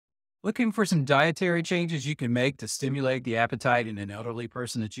Looking for some dietary changes you can make to stimulate the appetite in an elderly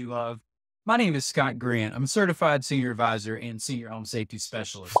person that you love? My name is Scott Grant. I'm a certified senior advisor and senior home safety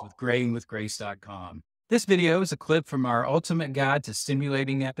specialist with grayingwithgrace.com. This video is a clip from our ultimate guide to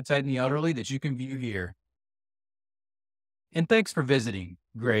stimulating appetite in the elderly that you can view here. And thanks for visiting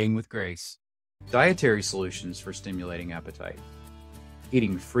Graying with Grace. Dietary solutions for stimulating appetite.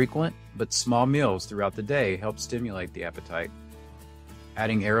 Eating frequent but small meals throughout the day helps stimulate the appetite.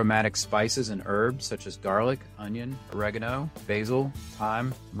 Adding aromatic spices and herbs such as garlic, onion, oregano, basil,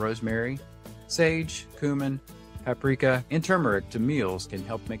 thyme, rosemary, sage, cumin, paprika, and turmeric to meals can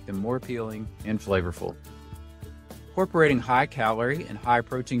help make them more appealing and flavorful. Incorporating high-calorie and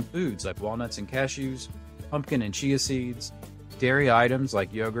high-protein foods like walnuts and cashews, pumpkin and chia seeds, dairy items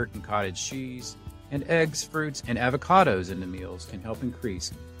like yogurt and cottage cheese, and eggs, fruits, and avocados into meals can help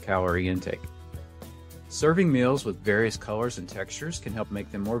increase calorie intake. Serving meals with various colors and textures can help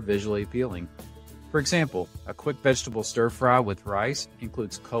make them more visually appealing. For example, a quick vegetable stir-fry with rice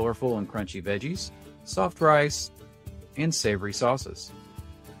includes colorful and crunchy veggies, soft rice, and savory sauces.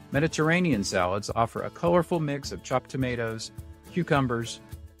 Mediterranean salads offer a colorful mix of chopped tomatoes, cucumbers,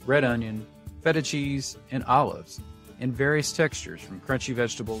 red onion, feta cheese, and olives, in various textures from crunchy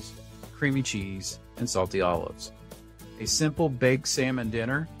vegetables, creamy cheese, and salty olives. A simple baked salmon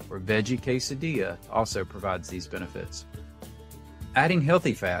dinner or veggie quesadilla also provides these benefits. Adding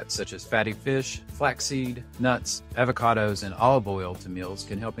healthy fats such as fatty fish, flaxseed, nuts, avocados, and olive oil to meals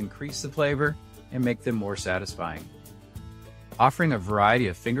can help increase the flavor and make them more satisfying. Offering a variety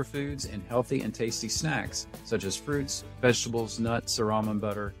of finger foods and healthy and tasty snacks such as fruits, vegetables, nuts or almond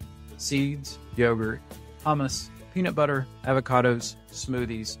butter, seeds, yogurt, hummus, peanut butter, avocados,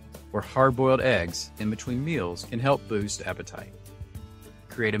 smoothies, or hard-boiled eggs in between meals can help boost appetite.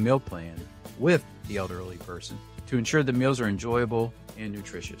 Create a meal plan with the elderly person to ensure the meals are enjoyable and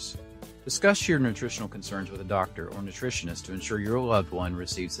nutritious. Discuss your nutritional concerns with a doctor or nutritionist to ensure your loved one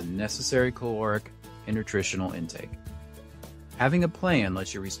receives the necessary caloric and nutritional intake. Having a plan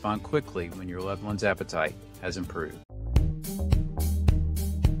lets you respond quickly when your loved one's appetite has improved.